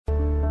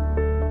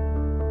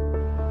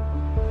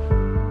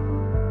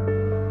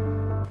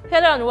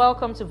Hello and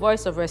welcome to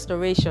Voice of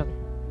Restoration,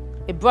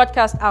 a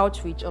broadcast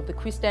outreach of the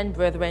Christian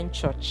Brethren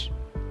Church,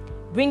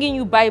 bringing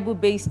you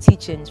Bible-based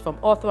teachings from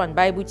author and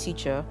Bible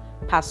teacher,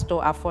 Pastor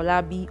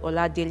Afolabi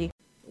Oladele.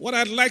 What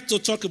I'd like to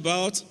talk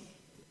about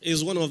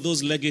is one of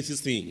those legacy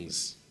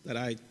things that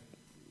I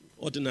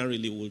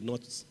ordinarily would not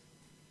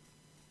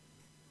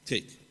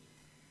take.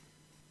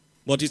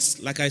 But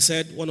it's, like I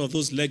said, one of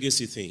those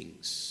legacy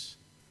things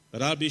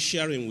that I'll be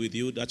sharing with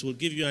you that will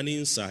give you an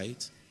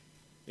insight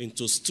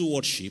into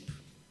stewardship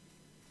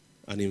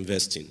and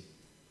investing.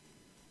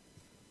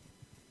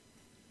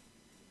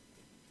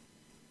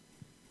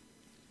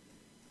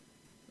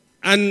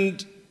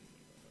 And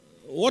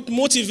what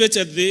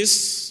motivated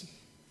this,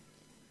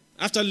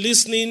 after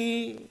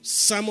listening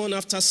sermon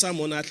after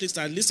sermon, at least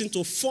I listened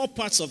to 4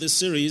 parts of the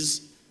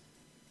series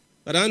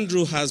that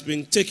Andrew has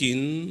been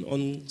taking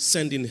on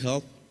sending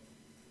help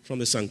from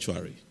the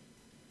sanctuary.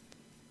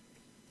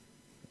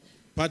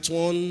 Part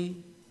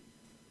 1,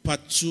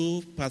 Part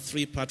 2, Part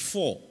 3, Part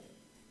 4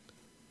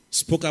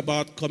 spoke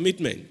about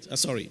contentment,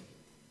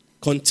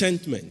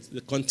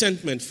 the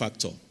contentment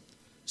factor.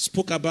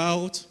 Spoke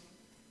about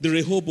the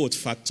Rehoboth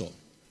factor.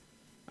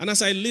 And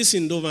as I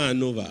listened over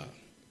and over,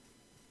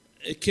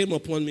 it came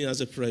upon me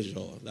as a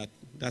pressure that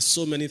there's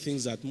so many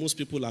things that most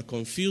people are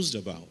confused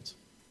about.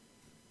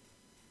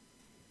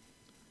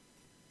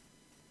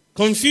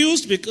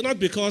 Confused not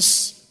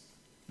because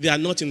they are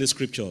not in the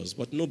scriptures,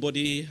 but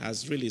nobody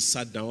has really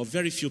sat down, or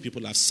very few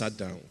people have sat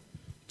down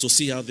to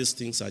see how these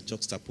things are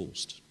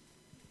juxtaposed.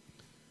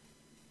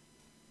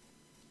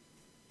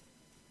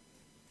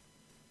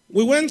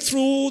 We went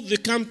through the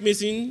camp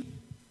meeting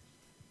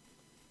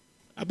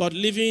about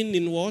living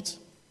in what?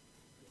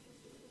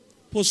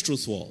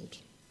 Post-truth world.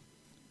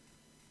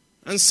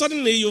 And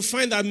suddenly you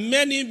find that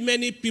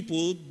many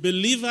people,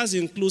 believers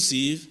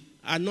inclusive,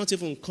 are not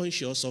even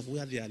conscious of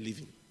where they are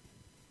living.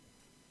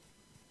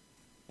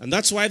 And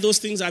that's why those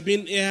things are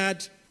being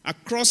aired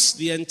across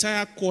the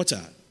entire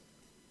quarter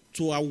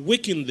to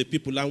awaken the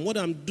people. And what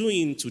I'm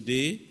doing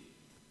today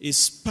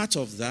is part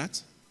of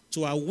that,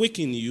 to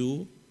awaken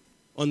you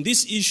on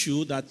this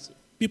issue that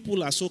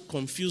people are so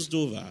confused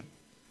over.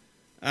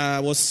 I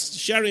was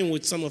sharing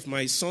with some of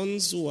my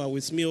sons who are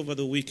with me over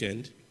the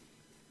weekend.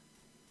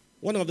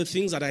 One of the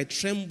things that I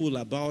tremble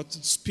about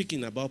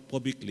speaking about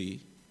publicly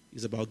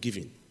is about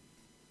giving.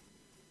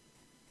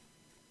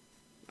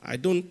 I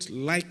don't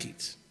like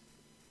it.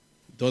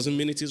 Doesn't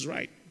mean it is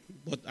right,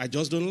 but I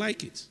just don't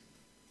like it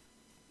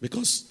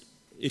because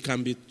it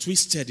can be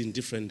twisted in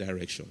different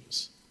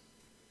directions.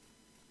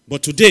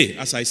 But today,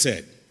 as I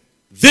said,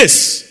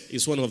 this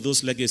is one of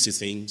those legacy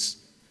things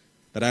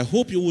that I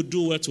hope you would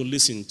do well to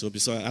listen to,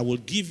 because I will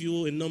give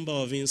you a number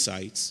of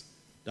insights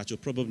that you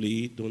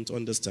probably don't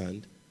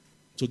understand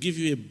to give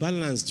you a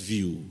balanced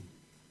view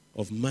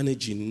of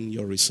managing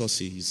your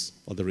resources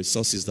or the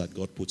resources that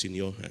God put in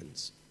your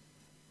hands.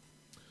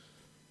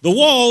 The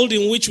world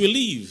in which we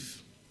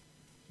live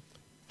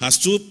has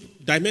 2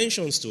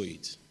 dimensions to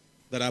it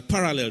that are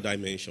parallel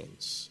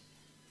dimensions.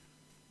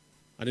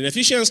 And in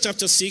Ephesians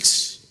chapter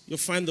 6, you'll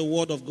find the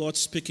word of God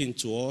speaking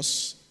to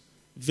us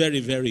very,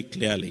 very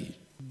clearly.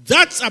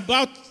 That's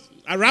about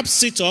a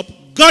wraps it up.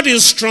 God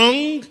is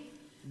strong.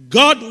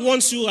 God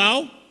wants you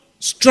how?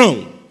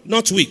 Strong,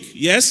 not weak.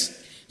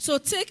 Yes? So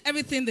take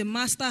everything the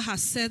master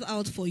has set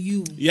out for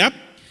you. Yep.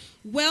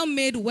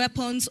 Well-made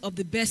weapons of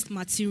the best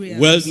materials.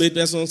 Well-made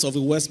weapons of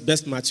the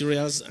best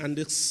materials, and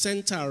the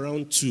center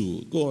around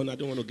 2. Go on, I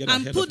don't want to get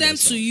ahead of myself. And put them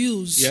to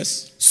use.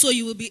 Yes. So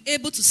you will be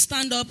able to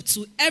stand up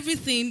to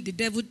everything the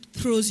devil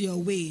throws your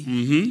way.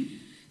 Mm-hmm.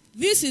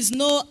 This is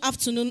no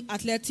afternoon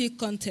athletic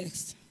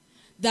contest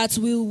that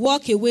we'll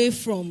walk away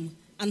from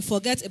and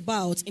forget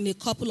about in a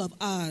couple of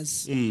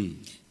hours.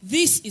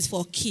 This is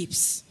for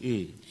keeps.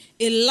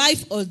 A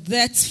life or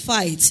death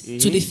fight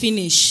to the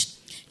finish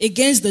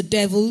against the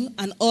devil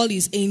and all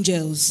his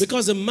angels.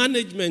 Because the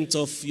management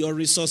of your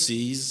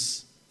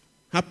resources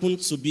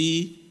happens to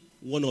be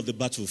one of the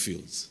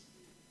battlefields.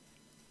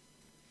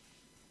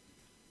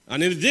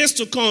 And in the days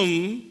to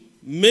come,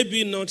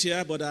 maybe not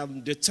here, but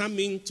I'm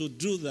determined to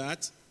do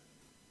that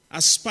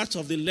as part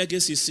of the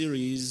legacy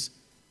series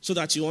so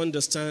that you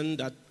understand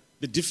that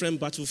the different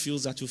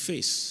battlefields that you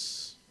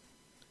face.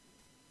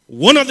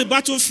 One of the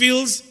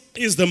battlefields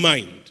is the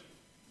mind.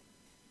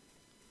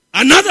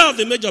 Another of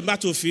the major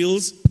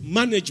battlefields,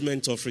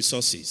 management of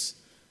resources.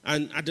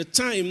 And at the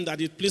time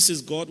that it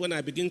pleases God, when I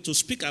begin to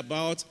speak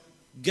about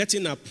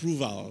getting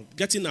approval,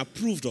 getting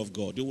approved of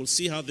God, you will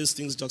see how these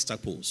things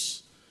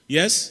juxtapose.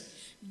 Yes?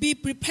 Be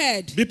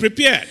prepared. Be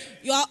prepared.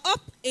 You are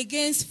up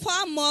against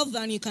far more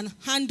than you can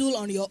handle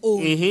on your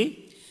own.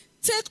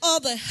 Take all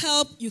the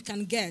help you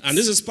can get. And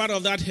this is part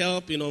of that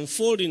help in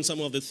unfolding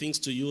some of the things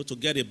to you to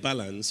get a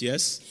balance,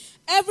 yes?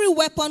 Every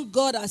weapon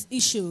God has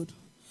issued.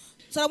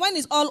 So when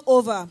it's all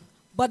over,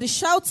 but the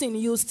shouting,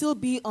 you'll still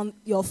be on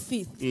your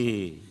feet.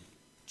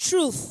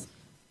 Truth,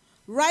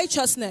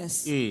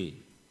 righteousness,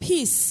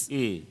 peace,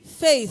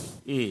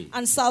 faith,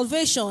 and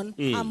salvation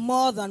are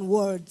more than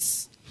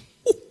words.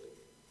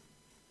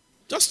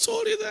 Just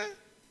told you there.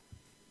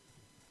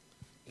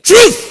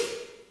 Truth,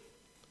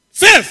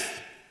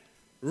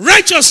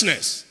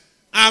 righteousness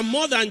are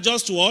more than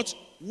just what?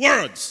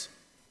 Words.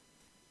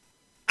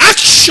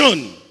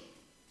 Action.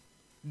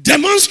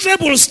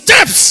 Demonstrable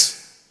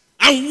steps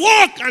and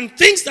work and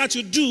things that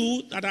you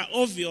do that are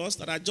obvious,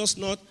 that are just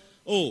not,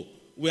 oh,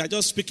 we are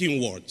just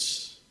speaking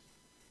words.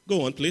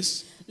 Go on,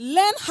 please.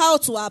 Learn how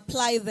to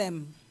apply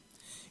them.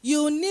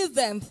 You need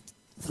them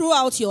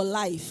throughout your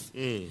life.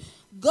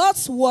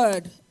 God's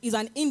word is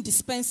an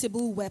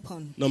indispensable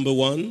weapon. Number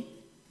one.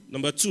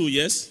 Number two,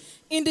 yes.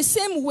 In the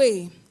same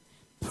way,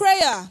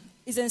 prayer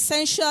is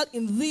essential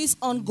in this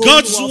ongoing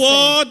God's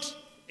warfare. word,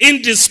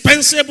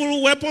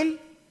 indispensable weapon.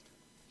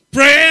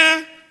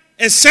 Prayer,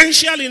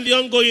 essential in the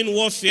ongoing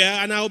warfare.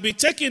 And I'll be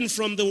taking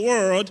from the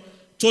word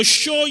to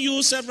show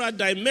you several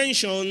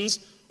dimensions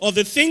of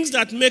the things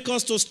that make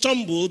us to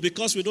stumble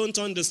because we don't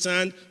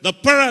understand the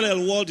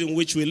parallel world in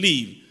which we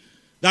live.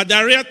 That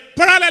there are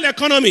parallel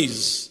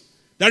economies.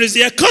 There is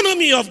the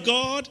economy of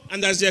God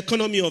and there's the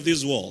economy of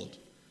this world.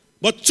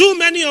 But too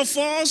many of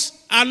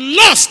us are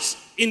lost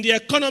in the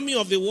economy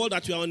of the world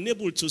that we are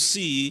unable to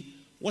see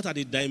what are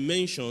the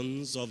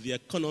dimensions of the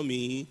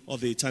economy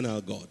of the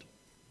eternal God.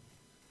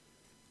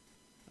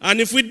 And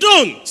if we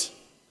don't,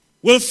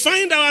 we'll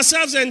find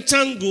ourselves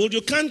entangled.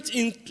 You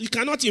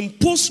cannot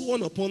impose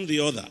one upon the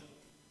other.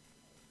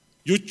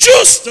 You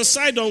choose the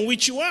side on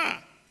which you are.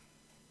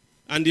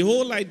 And the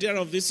whole idea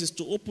of this is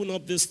to open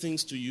up these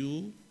things to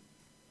you.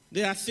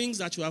 There are things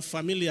that you are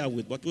familiar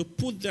with, but we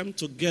put them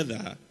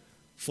together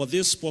for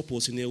this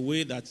purpose in a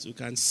way that you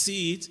can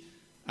see it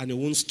and you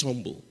won't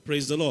stumble.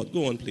 Praise the Lord.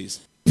 Go on, please.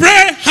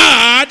 Pray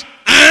hard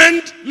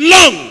and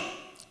long.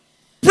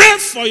 Pray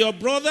for your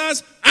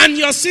brothers and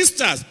your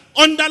sisters.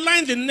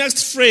 Underline the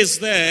next phrase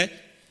there.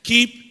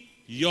 Keep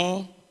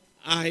your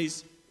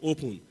eyes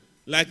open.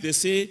 Like they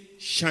say,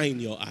 shine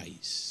your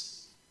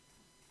eyes.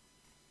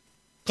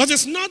 Because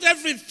it's not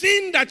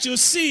everything that you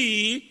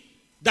see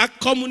that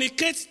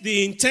communicates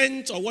the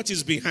intent or what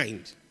is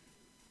behind.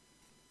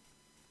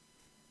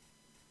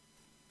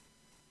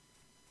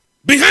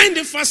 Behind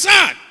the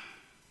facade,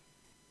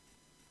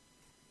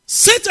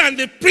 Satan,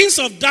 the prince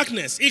of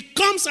darkness, it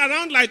comes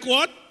around like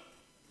what?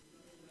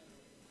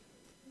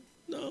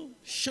 No,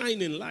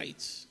 shining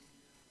light.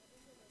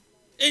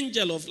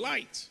 Angel of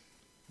light.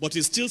 But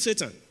he's still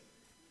Satan.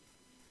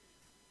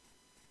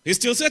 He's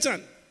still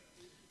Satan.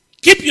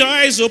 Keep your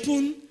eyes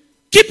open.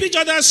 Keep each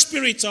other's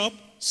spirit up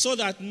so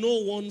that no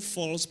one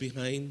falls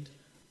behind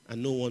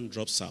and no one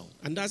drops out.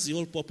 And that's the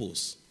whole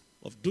purpose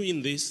of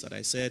doing this that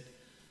I said.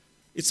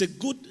 It's a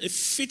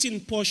fitting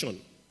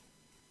portion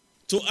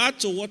to add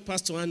to what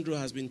Pastor Andrew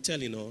has been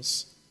telling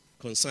us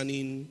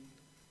concerning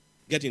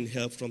getting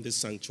help from this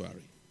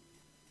sanctuary.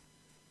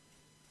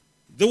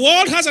 The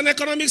world has an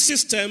economic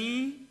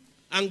system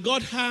and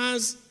God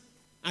has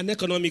an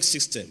economic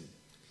system.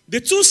 The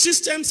two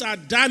systems are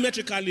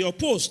diametrically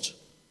opposed,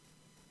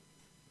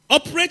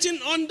 operating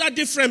under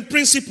different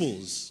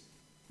principles.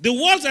 The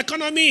world's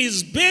economy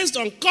is based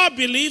on core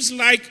beliefs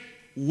like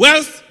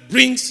wealth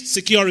brings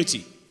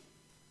security.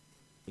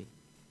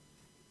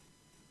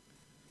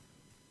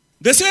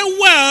 They say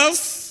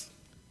wealth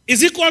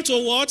is equal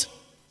to what?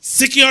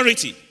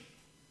 Security.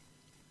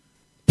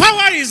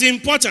 Power is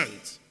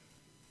important.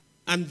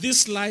 And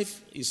this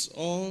life is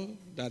all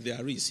that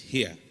there is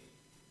here.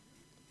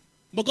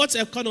 But God's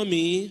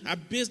economy are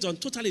based on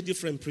totally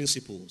different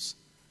principles.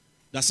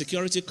 That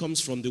security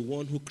comes from the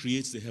one who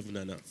creates the heaven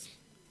and earth.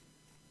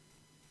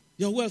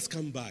 Your wealth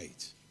can buy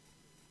it.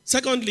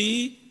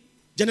 Secondly,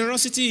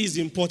 generosity is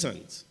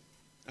important.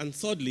 And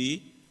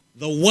thirdly,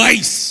 the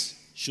wise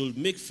should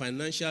make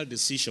financial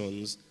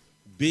decisions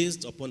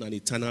based upon an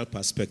eternal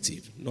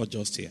perspective, not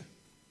just here.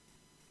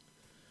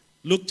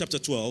 Luke chapter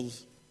 12,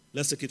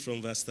 let's take it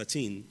from verse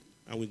 13,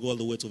 and we go all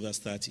the way to verse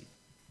 30.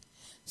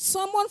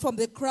 Someone from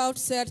the crowd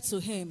said to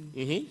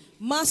him,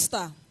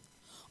 Master,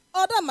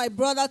 order my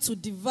brother to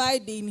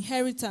divide the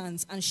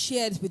inheritance and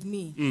share it with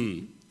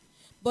me.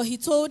 But he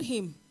told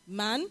him,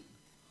 Man,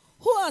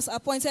 who has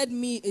appointed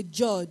me a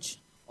judge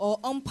or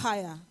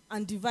umpire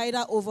and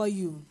divider over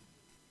you?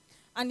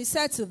 And he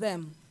said to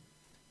them,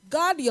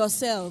 Guard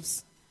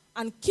yourselves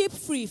and keep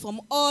free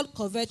from all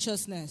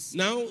covetousness.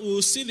 Now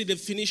we'll see the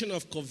definition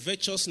of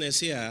covetousness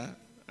here.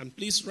 And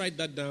please write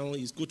that down.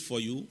 It's good for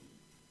you.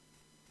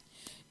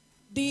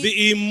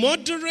 The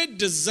immoderate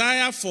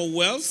desire for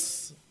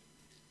wealth,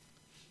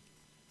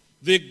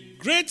 the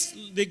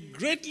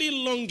greatly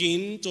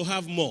longing to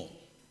have more.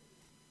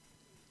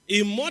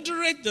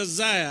 Immoderate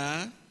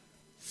desire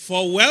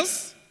for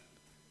wealth,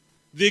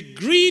 the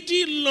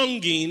greedy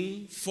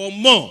longing for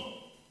more.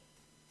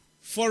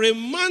 For a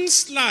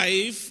man's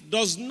life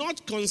does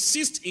not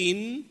consist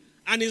in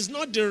and is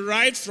not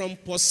derived from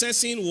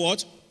possessing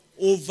what?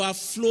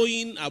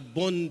 Overflowing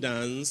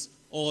abundance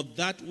or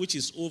that which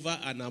is over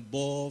and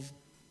above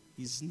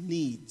his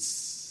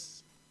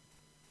needs.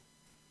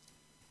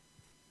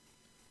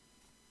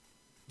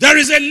 There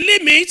is a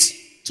limit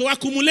to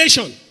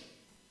accumulation.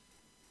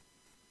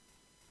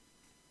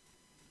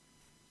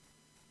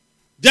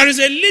 There is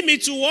a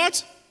limit to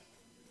what?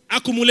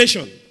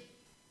 Accumulation.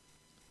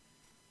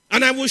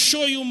 And I will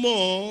show you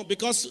more,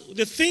 because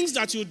the things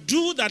that you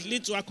do that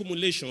lead to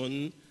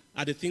accumulation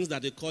are the things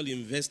that they call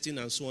investing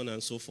and so on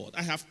and so forth.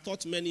 I have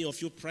taught many of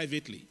you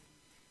privately.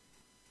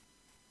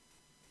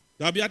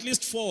 There will be at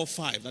least 4 or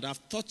 5 that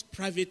I've taught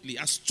privately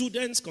as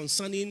students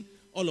concerning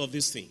all of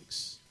these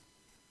things.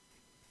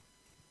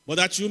 But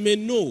that you may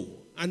know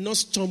and not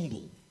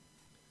stumble.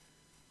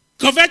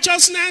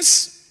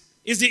 Covetousness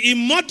is the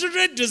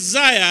immoderate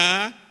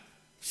desire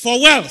for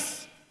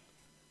wealth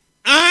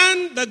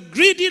and the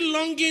greedy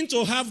longing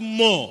to have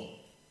more.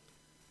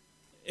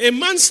 A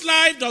man's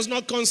life does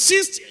not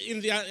consist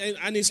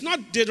and is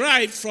not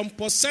derived from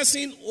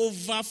possessing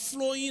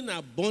overflowing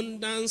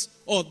abundance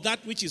or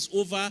that which is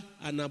over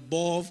and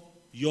above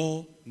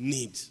your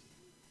need.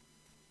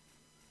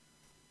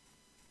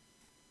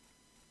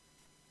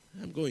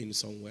 I'm going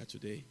somewhere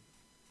today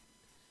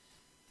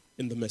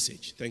in the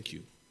message. Thank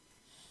you.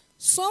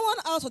 Someone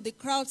out of the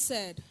crowd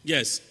said,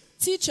 Yes.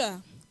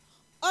 Teacher,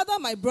 order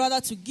my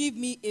brother to give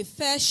me a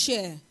fair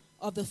share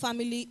of the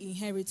family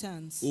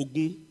inheritance.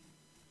 Ogun.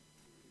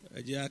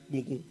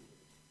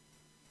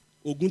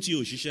 Ogun tí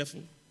o ṣiṣẹ́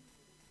fún.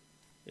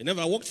 He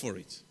never worked for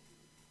it.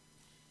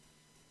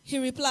 He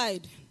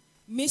replied,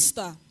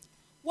 Mister,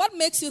 what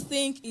makes you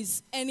think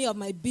is any of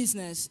my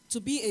business to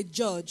be a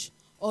judge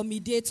or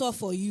mediator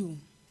for you?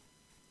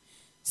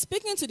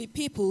 Speaking to the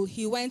people,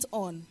 he went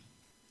on,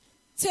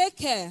 take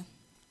care.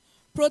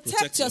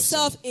 Protect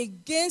yourself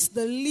against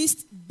the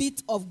least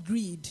bit of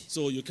greed.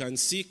 So you can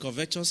see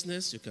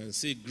covetousness, you can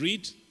see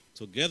greed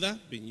together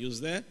being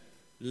used there.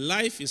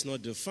 Life is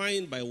not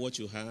defined by what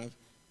you have,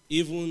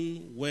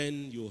 even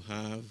when you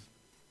have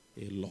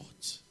a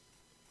lot.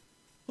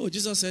 Oh,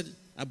 Jesus said,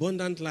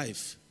 abundant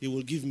life he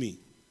will give me.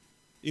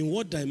 In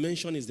what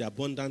dimension is the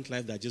abundant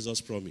life that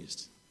Jesus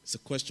promised? It's a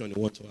question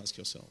you want to ask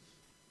yourself.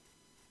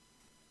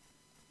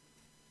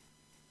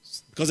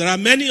 Because there are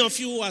many of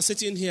you who are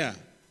sitting here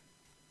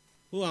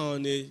who are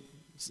on a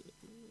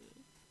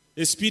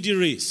speedy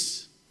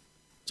race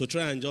to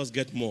try and just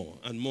get more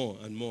and more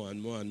and more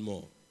and more and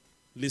more.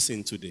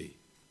 Listen today,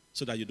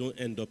 so that you don't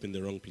end up in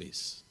the wrong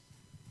place.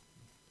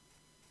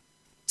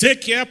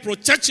 Take care,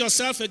 protect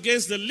yourself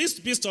against the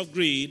least beast of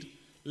greed.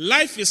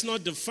 Life is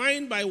not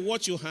defined by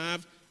what you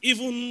have,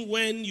 even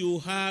when you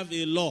have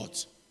a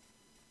lot.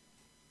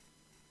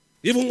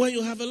 Even when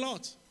you have a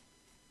lot.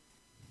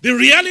 The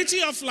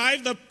reality of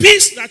life, the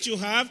peace that you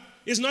have,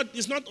 is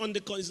not on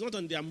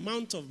the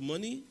amount of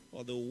money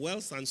or the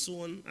wealth and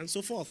so on and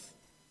so forth.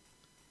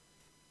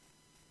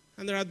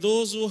 And there are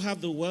those who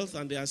have the wealth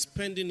and they are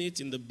spending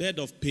it in the bed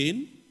of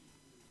pain.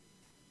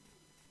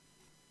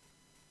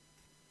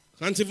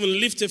 Can't even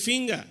lift a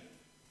finger.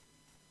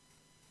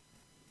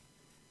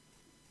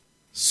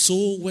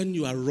 So when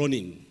you are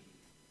running,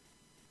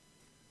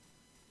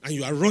 and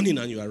you are running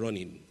and you are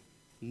running,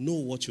 know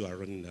what you are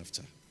running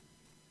after.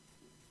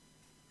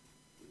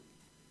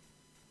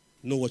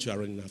 Know what you are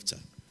running after.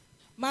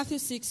 Matthew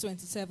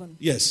 6:27.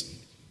 Yes.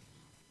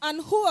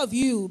 And who of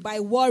you,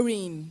 by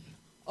worrying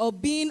or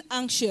being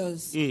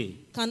anxious,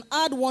 can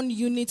add 1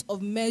 unit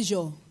of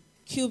measure,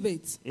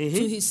 cubit,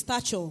 to his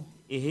stature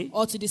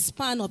or to the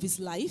span of his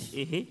life?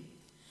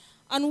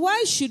 And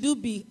why should you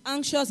be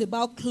anxious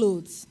about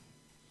clothes?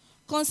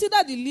 Consider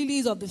the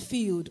lilies of the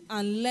field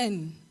and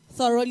learn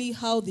thoroughly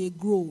how they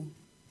grow.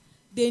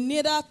 They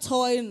neither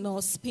toil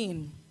nor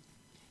spin.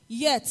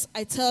 Yet,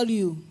 I tell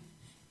you,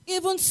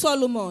 even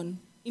Solomon,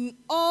 in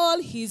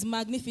all his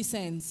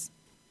magnificence,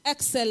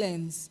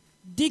 excellence,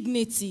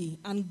 dignity,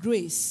 and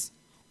grace,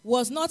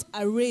 was not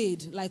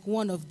arrayed like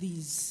one of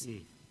these.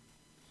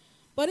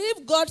 But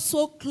if God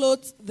so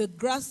clothed the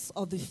grass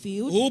of the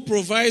field... Who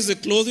provides the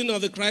clothing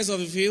of the grass of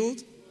the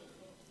field?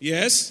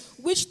 Yes.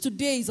 Which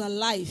today is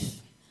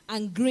alive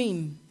and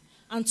green,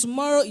 and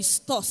tomorrow is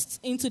tossed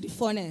into the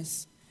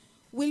furnace,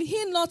 will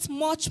he not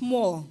much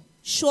more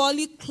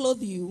surely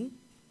clothe you,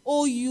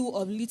 O you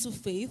of little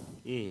faith?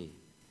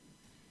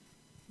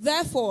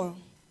 Therefore,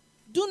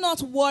 do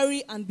not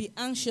worry and be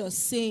anxious,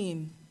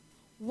 saying,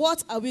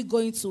 what are we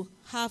going to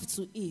have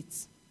to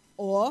eat?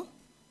 Or,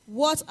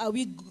 what are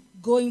we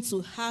going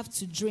to have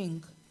to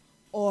drink?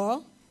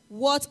 Or,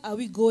 what are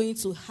we going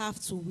to have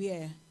to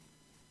wear?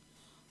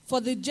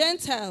 For the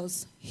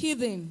Gentiles,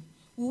 heathen,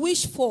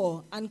 wish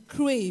for and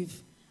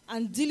crave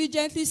and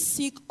diligently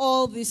seek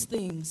all these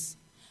things.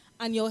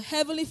 And your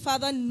heavenly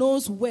Father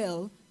knows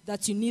well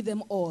that you need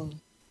them all.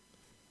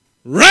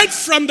 Right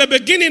from the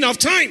beginning of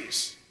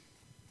times,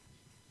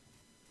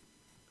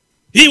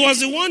 he was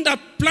the one that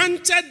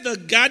planted the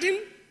garden,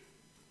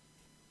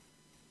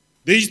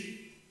 the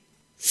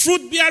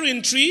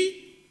fruit-bearing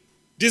tree,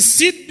 the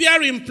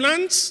seed-bearing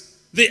plants,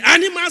 the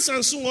animals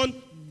and so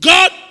on.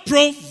 God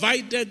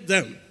provided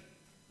them.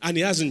 And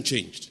he hasn't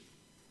changed.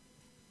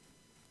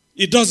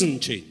 It doesn't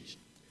change.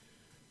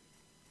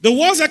 The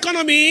world's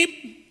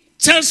economy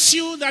tells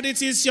you that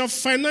it is your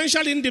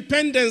financial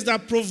independence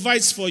that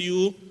provides for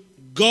you.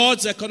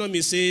 God's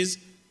economy says,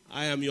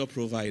 I am your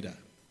provider.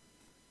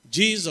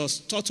 Jesus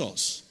taught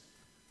us,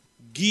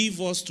 give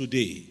us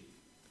today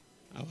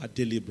our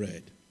daily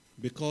bread,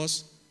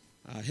 because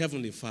our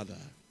Heavenly Father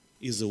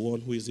is the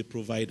one who is the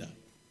provider.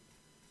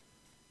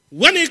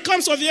 When it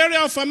comes to the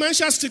area of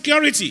financial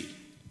security,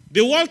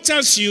 the world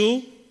tells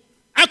you,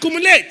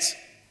 accumulate,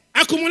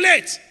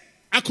 accumulate,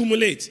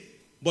 accumulate.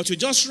 But you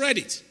just read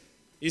it.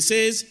 It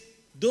says,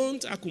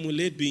 don't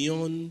accumulate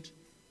beyond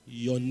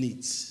your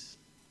needs.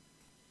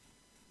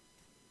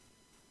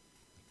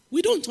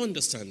 We don't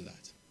understand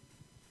that.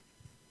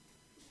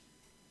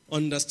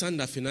 Understand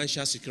that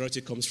financial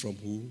security comes from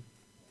who?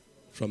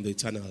 From the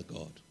eternal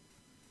God.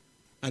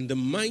 And the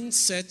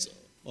mindset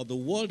of the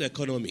world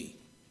economy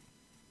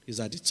is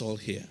that it's all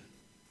here.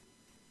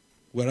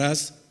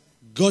 Whereas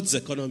God's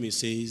economy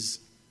says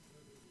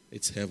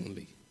it's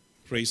heavenly.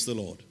 Praise the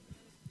Lord.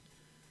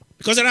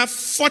 Because there are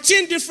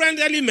 14 different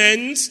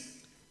elements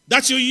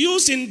that you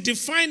use in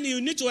defining,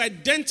 you need to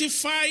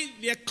identify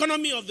the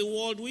economy of the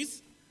world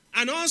with,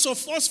 and also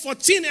first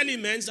 14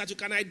 elements that you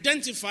can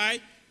identify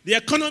the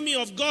economy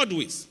of God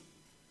with.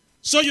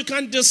 So you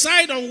can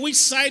decide on which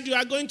side you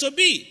are going to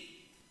be.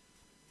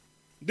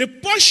 The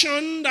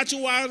portion that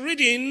you are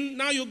reading,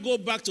 now you go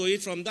back to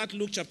it from that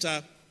Luke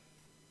chapter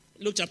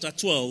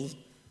 12,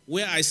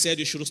 where I said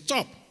you should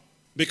stop.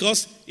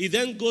 Because it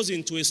then goes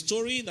into a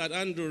story that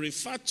Andrew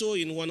referred to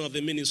in one of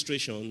the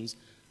ministrations,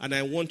 and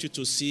I want you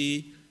to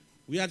see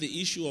where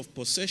the issue of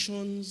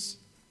possessions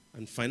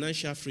and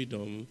financial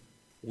freedom,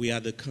 where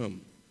they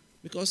come.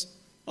 Because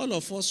all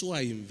of us who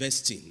are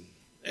investing,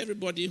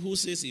 everybody who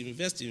says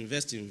invest,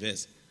 invest,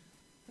 invest,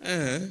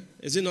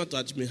 is it not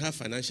that you may have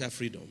financial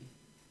freedom?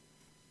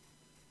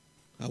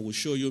 I will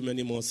show you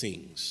many more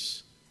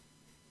things.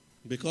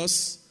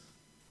 Because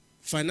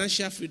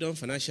financial freedom,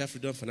 financial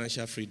freedom,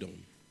 financial freedom,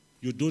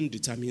 you don't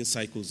determine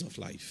cycles of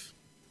life.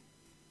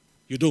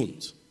 You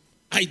don't.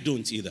 I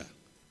don't either.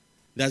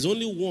 There's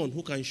only one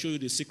who can show you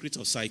the secret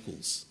of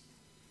cycles.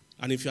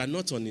 And if you are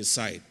not on his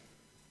side,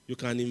 you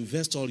can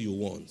invest all you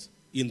want.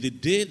 In the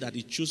day that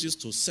he chooses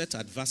to set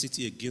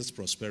adversity against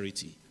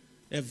prosperity,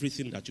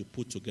 everything that you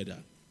put together,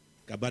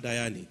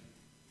 Kabadayani,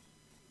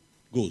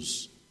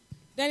 goes.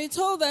 Then he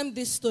told them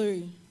this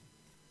story.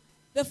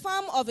 The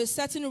farm of a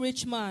certain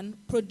rich man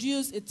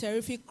produced a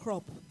terrific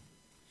crop.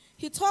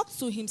 He talked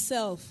to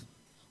himself,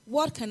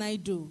 what can I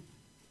do?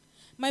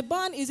 My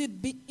barn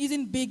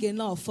isn't big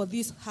enough for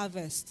this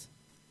harvest.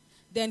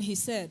 Then he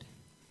said,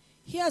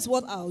 here's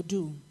what I'll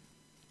do.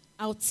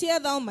 I'll tear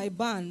down my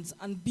barns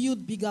and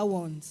build bigger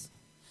ones.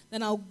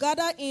 Then I'll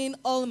gather in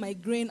all my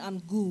grain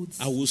and goods.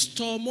 I will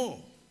store more.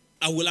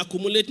 I will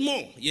accumulate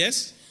more.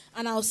 Yes?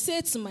 And I'll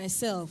say to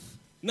myself.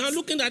 Now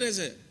looking at it,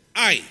 say,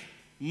 I,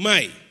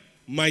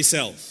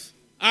 myself.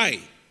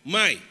 I,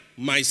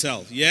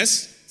 myself.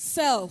 Yes?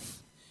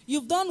 Self.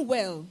 You've done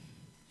well.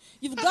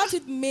 You've got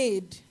it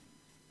made.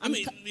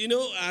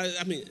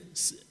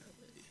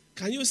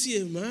 Can you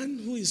see a man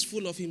who is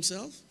full of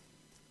himself?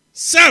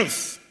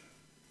 Self.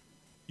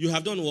 You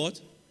have done what?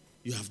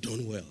 You have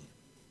done well.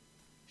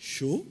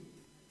 Sure.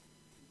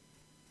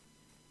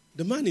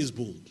 The man is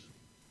bold.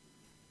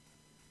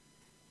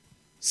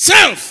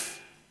 Self.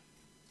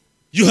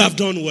 You have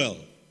done well.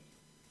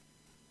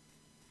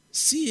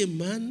 See a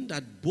man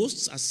that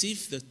boasts as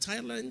if the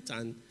talent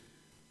and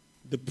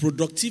the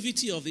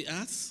productivity of the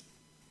earth,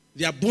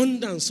 the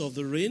abundance of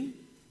the rain,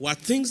 were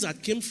things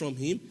that came from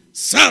him.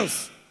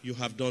 Self, you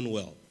have done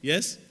well.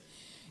 Yes?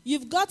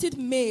 You've got it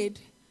made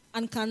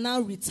and can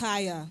now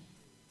retire.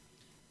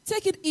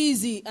 Take it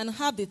easy and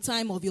have the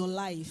time of your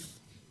life.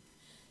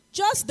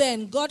 Just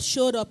then, God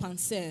showed up and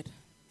said,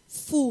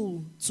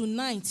 fool,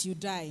 tonight you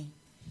die.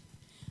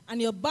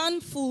 And your barn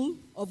full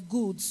of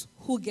goods,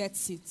 who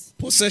gets it?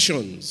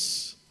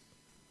 Possessions.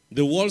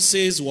 The world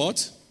says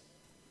what?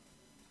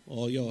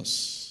 All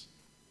yours.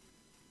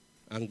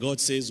 And God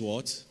says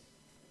what?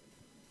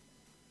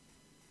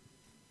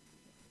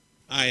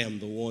 I am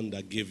the one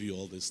that gave you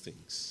all these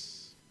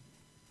things,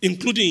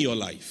 including your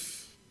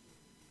life.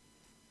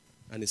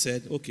 And he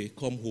said, okay,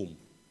 come home.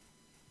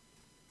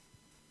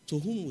 To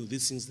whom will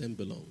these things then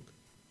belong?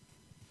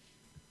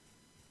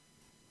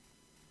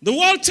 The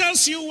world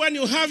tells you when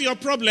you have your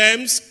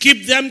problems,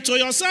 keep them to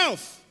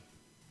yourself.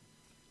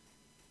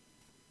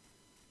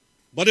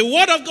 But the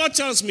word of God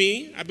tells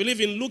me, I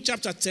believe in Luke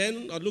chapter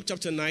 10 or Luke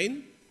chapter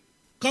 9,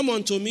 come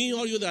unto me,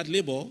 all you that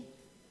labor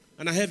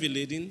and are heavy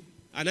laden,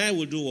 and I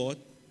will do what?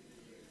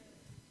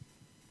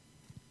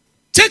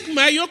 Take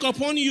my yoke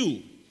upon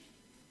you.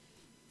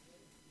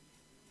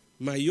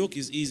 My yoke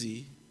is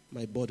easy,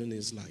 my burden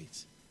is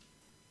light.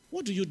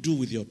 What do you do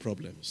with your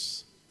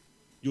problems?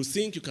 You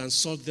think you can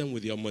solve them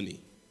with your money.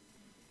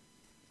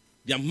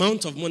 The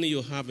amount of money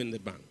you have in the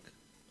bank.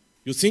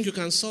 You think you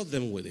can solve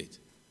them with it.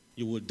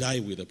 You will die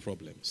with the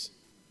problems.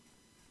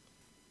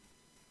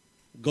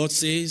 God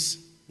says,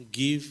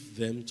 give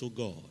them to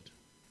God.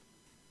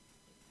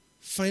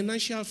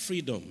 Financial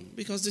freedom,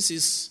 because this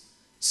is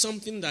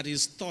something that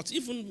is taught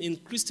even in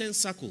Christian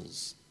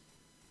circles.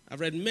 I've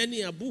read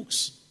many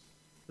books.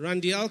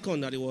 Randy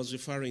Alcorn that he was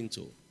referring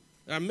to.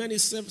 There are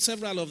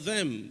several of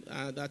them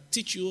that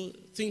teach you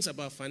things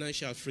about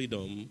financial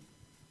freedom.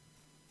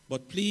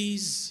 But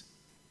please,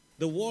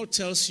 the world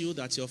tells you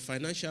that your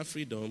financial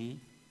freedom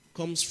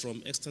comes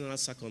from external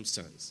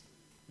circumstance,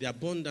 the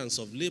abundance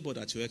of labor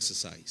that you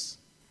exercise.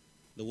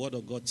 The word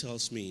of God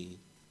tells me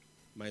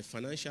my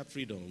financial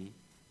freedom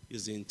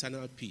is the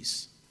internal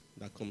peace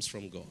that comes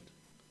from God.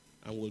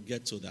 And we'll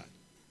get to that.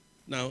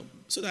 Now,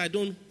 so that I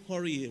don't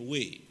hurry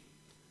away,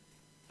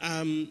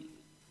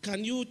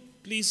 can you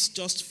please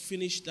just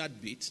finish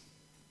that bit,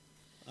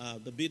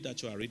 the bit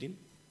that you are reading?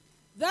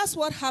 That's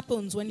what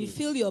happens when you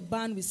fill your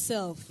barn with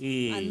self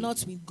and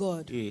not with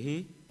God.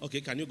 Mm-hmm. Okay,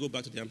 can you go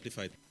back to the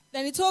Amplified?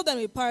 Then he told them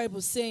a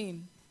parable,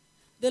 saying,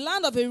 the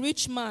land of a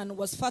rich man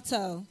was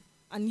fertile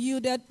and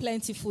yielded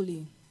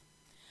plentifully.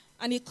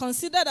 And he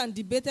considered and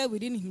debated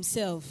within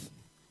himself,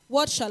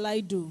 what shall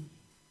I do?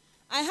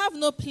 I have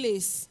no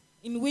place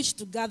in which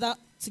to gather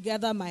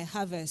together my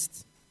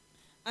harvest.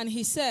 And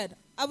he said,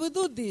 I will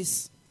do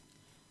this.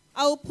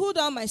 I will pull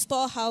down my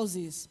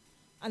storehouses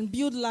and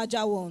build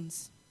larger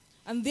ones.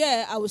 And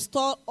there I will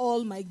store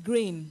all my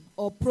grain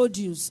or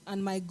produce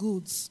and my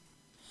goods.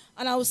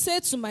 And I will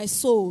say to my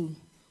soul,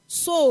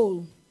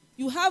 soul,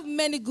 you have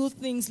many good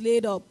things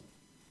laid up,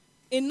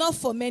 enough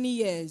for many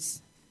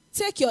years.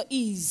 Take your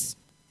ease,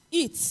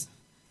 eat,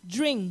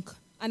 drink,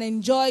 and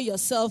enjoy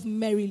yourself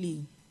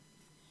merrily.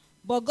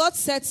 But God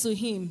said to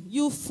him,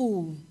 you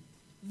fool,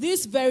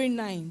 this very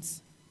night,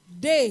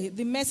 they,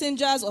 the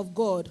messengers of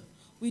God,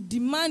 will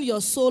demand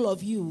your soul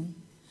of you,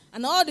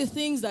 and all the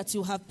things that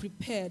you have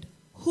prepared,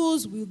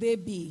 whose will they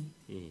be?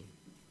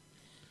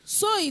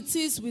 So it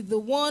is with the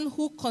one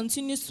who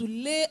continues to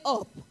lay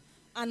up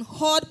and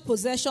hoard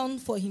possession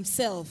for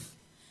himself,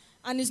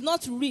 and is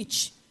not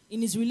rich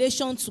in his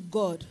relation to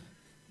God.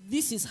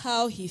 This is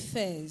how he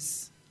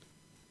fares.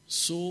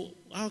 So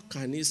how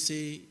can he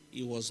say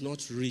he was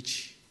not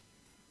rich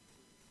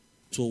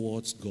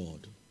towards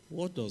God?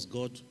 What does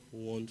God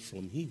want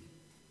from him?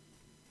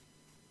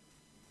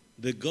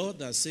 The God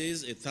that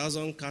says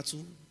 1,000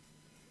 cattle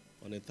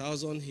on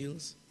 1,000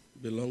 hills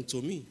belong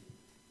to me.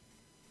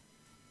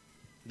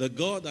 The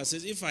God that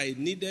says if I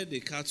needed a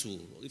cattle,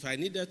 if I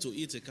needed to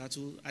eat a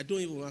cattle, I don't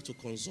even have to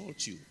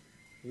consult you.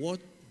 What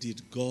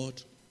did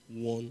God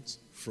want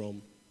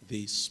from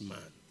this man?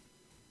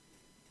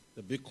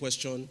 The big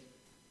question,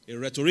 a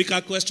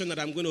rhetorical question that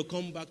I'm going to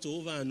come back to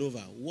over and over.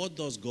 What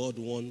does God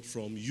want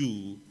from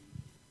you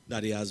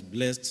that he has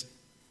blessed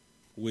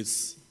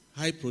with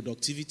high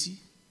productivity,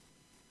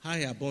 high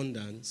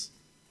abundance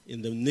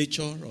in the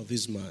nature of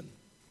this man?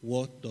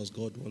 What does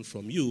God want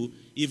from you?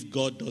 If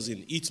God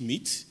doesn't eat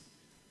meat,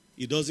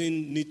 he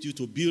doesn't need you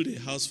to build a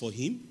house for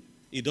him,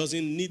 he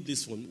doesn't need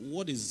this one.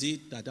 What is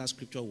it that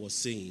scripture was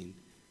saying?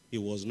 He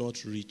was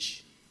not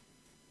rich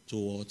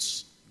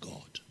towards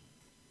God.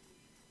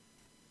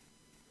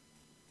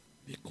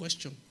 Big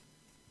question.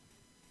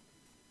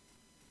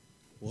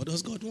 What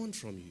does God want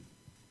from you?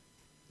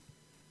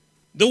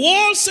 The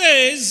world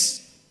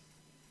says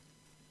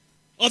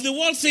of the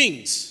world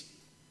things,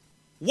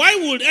 why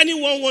would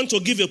anyone want to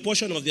give a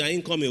portion of their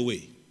income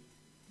away?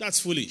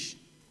 That's foolish.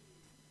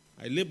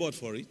 I labored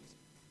for it.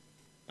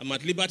 I'm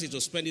at liberty to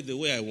spend it the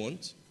way I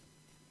want.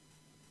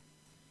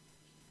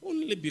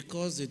 Only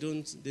because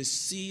they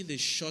see the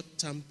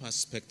short-term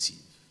perspective.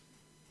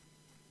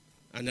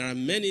 And there are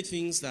many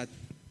things that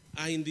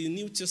are in the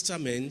New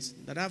Testament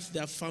that have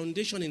their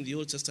foundation in the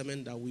Old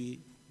Testament that we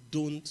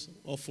don't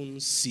often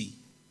see.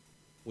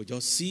 We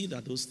just see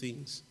that those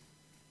things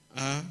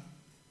are,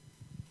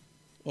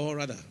 or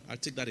rather, I'll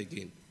take that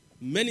again.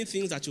 Many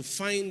things that you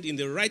find in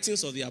the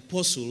writings of the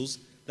apostles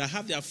that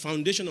have their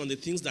foundation on the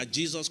things that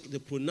Jesus, the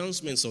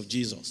pronouncements of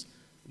Jesus,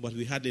 but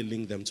we hardly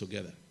link them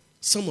together.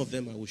 Some of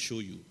them I will show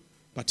you,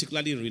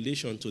 particularly in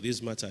relation to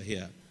this matter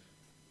here.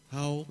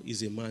 How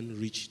is a man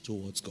rich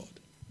towards God?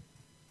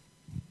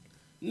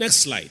 Next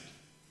slide.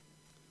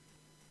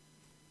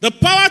 The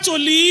power to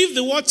live,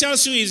 the word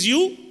tells you, is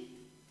you.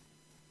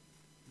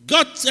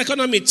 God's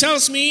economy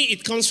tells me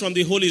it comes from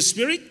the Holy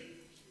Spirit.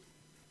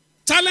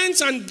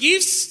 Talents and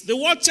gifts, the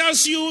word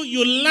tells you,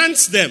 you learned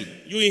them,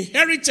 you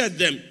inherited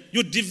them,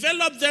 you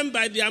developed them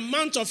by the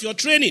amount of your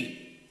training.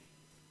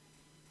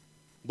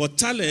 But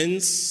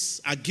talents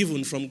are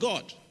given from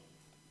God.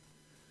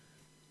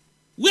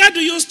 Where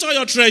do you store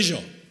your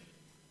treasure?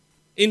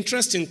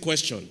 Interesting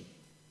question.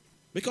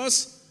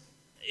 Because,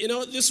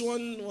 this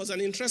one was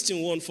an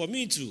interesting one for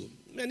me too.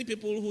 Many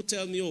people who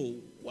tell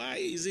me, why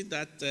is it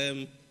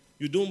that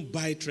you don't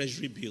buy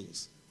treasury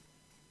bills?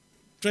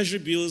 Treasury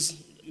bills,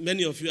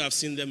 many of you have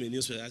seen them in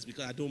newspapers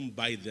because I don't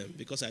buy them,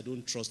 because I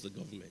don't trust the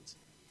government.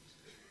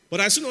 But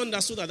I soon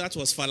understood that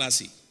was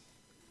fallacy.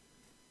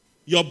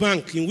 Your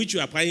bank in which you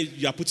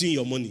are putting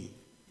your money,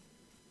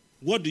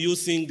 what do you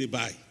think they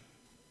buy?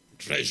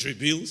 Treasury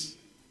bills.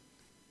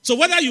 So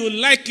whether you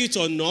like it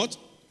or not,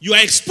 you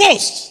are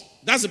exposed.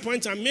 That's the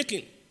point I'm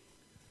making.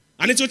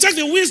 And it will take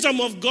the wisdom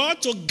of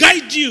God to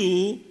guide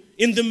you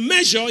in the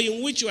measure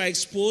in which you are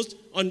exposed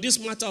on this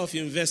matter of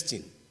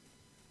investing.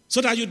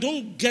 So that you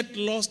don't get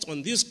lost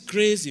on this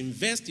craze,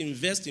 invest.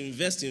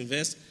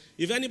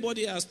 If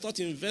anybody has thought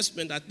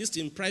investment, at least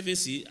in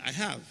privacy, I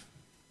have.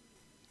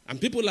 And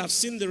people have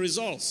seen the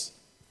results.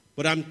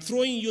 But I'm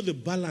throwing you the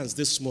balance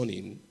this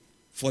morning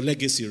for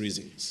legacy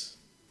reasons.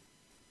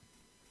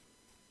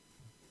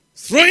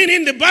 Throwing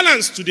in the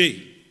balance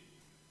today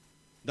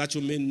that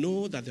you may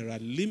know that there are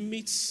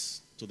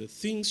limits to the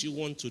things you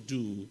want to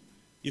do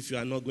if you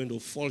are not going to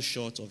fall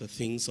short of the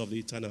things of the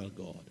eternal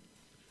God.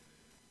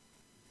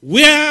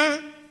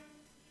 Where?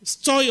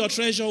 Store your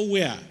treasure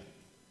where?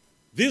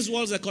 This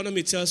world's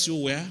economy tells you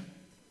where?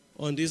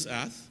 On this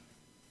earth.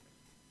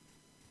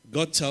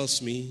 God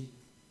tells me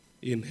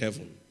in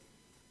heaven.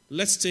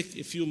 Let's take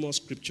a few more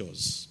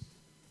scriptures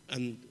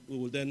and we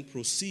will then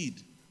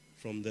proceed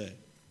from there.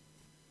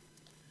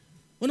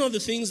 One of the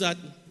things that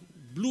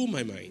blew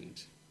my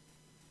mind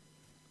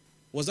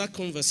was that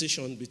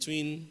conversation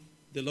between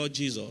the Lord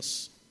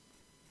Jesus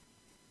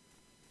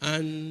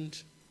and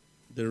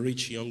the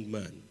rich young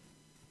man.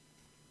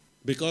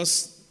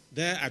 Because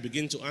there I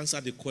begin to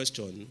answer the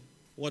question,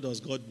 what does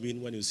God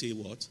mean when you say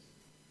what?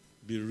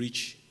 Be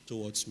rich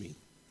towards me.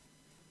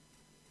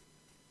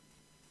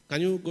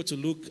 Can you go to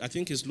Luke? I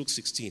think it's Luke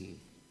 16.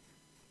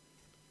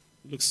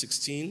 Luke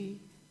 16.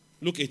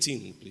 Luke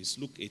 18, please.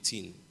 Luke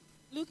 18.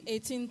 Luke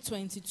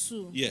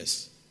 18:22.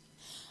 Yes.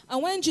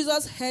 And when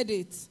Jesus heard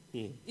it,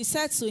 he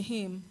said to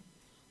him,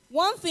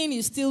 one thing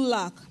you still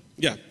lack.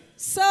 Yeah.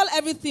 Sell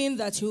everything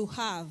that you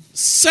have.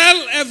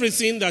 Sell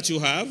everything that you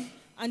have.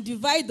 And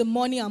divide the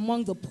money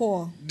among the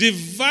poor.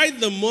 Divide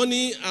the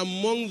money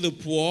among the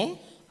poor.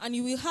 And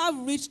you will have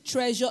rich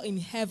treasure in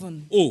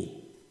heaven. Oh.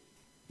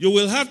 You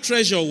will have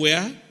treasure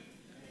where?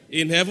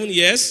 In heaven,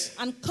 yes.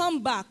 And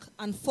come back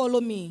and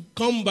follow me.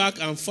 Come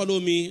back and follow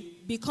me.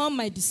 Become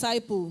my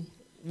disciple.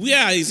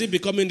 Where is he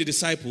becoming the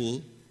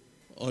disciple?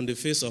 On the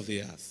face of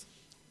the earth.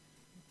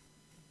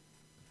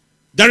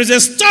 There is a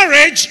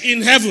storage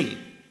in heaven.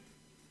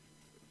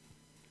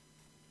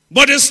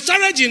 But the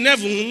storage in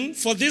heaven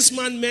for this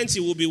man meant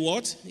he will be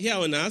what? Here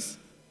on earth?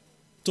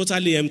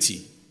 Totally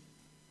empty.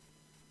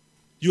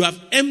 You have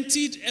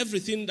emptied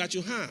everything that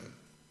you have.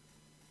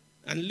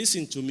 And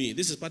listen to me.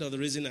 This is part of the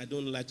reason I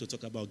don't like to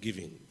talk about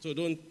giving. So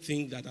don't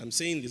think that I'm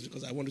saying this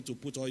because I wanted to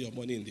put all your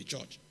money in the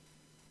church.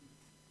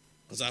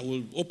 Because I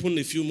will open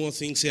a few more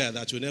things here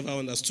that you never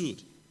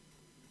understood.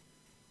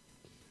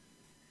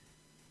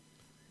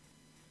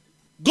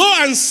 Go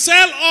and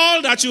sell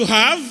all that you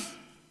have.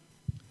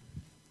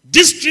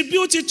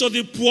 Distribute it to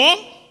the poor.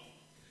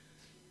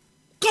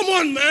 Come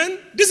on, man.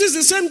 This is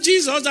the same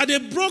Jesus that they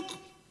broke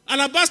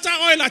alabaster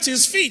oil at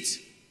his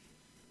feet.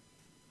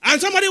 And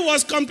somebody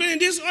was complaining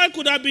this oil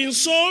could have been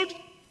sold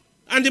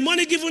and the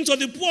money given to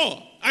the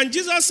poor. And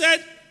Jesus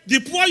said, the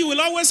poor you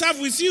will always have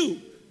with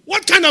you.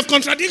 What kind of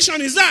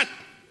contradiction is that?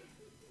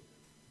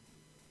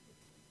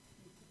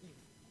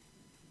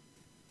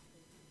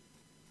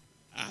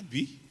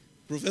 Abi,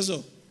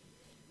 Professor,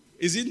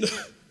 is it not?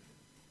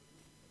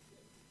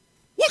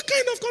 What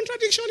kind of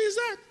contradiction is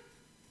that?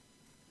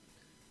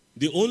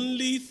 The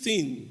only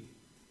thing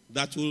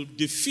that will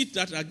defeat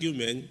that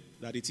argument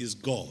that it is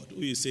God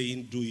who is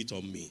saying, do it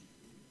on me.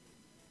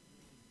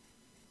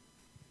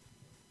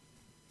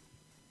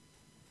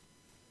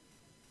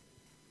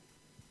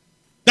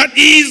 That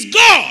he is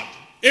God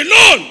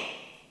alone.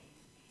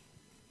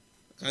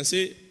 I can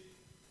say,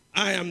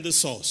 I am the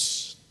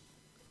source.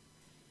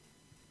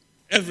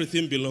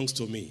 Everything belongs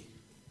to me.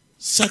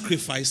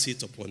 Sacrifice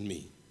it upon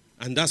me.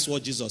 And that's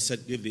what Jesus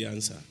said, gave the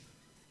answer.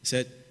 He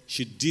said,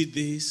 she did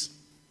this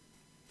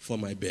for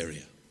my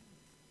burial.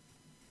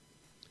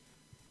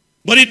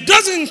 But it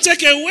doesn't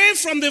take away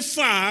from the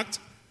fact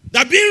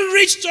that being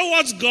rich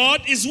towards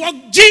God is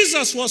what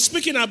Jesus was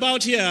speaking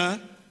about here.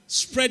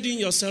 Spreading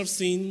yourself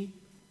thin,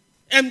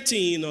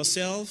 emptying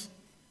yourself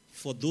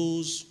for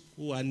those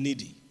who are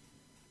needy.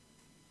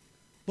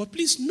 But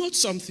please note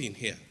something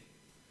here.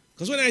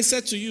 Because when I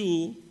said to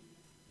you,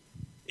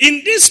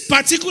 in this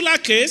particular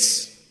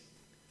case,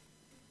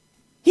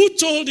 who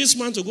told this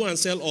man to go and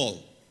sell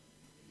all?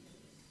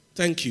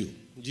 Thank you,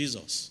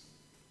 Jesus.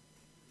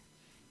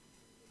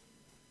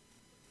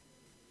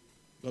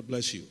 God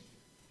bless you.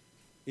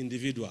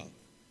 Individual.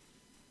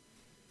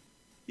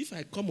 If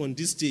I come on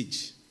this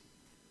stage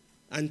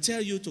and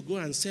tell you to go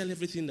and sell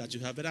everything that you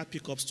have, better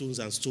pick up stones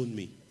and stone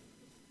me.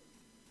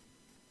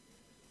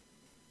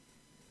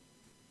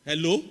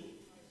 Hello?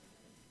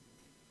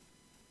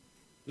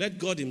 Let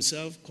God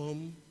himself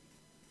come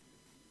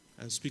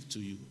and speak to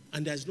you.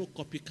 And there's no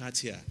copycat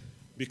here,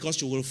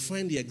 because you will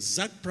find the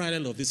exact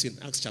parallel of this in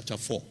Acts chapter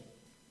 4.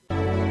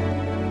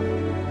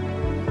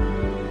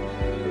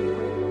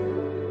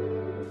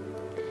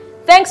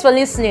 Thanks for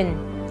listening.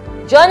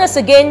 Join us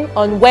again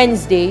on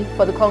Wednesday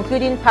for the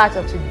concluding part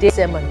of today's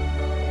sermon.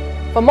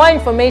 For more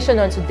information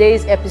on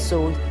today's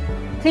episode,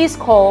 please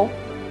call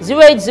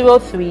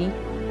 0803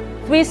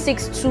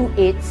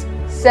 3628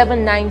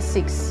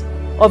 796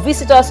 or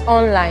visit us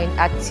online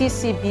at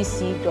tcbc.org.ng.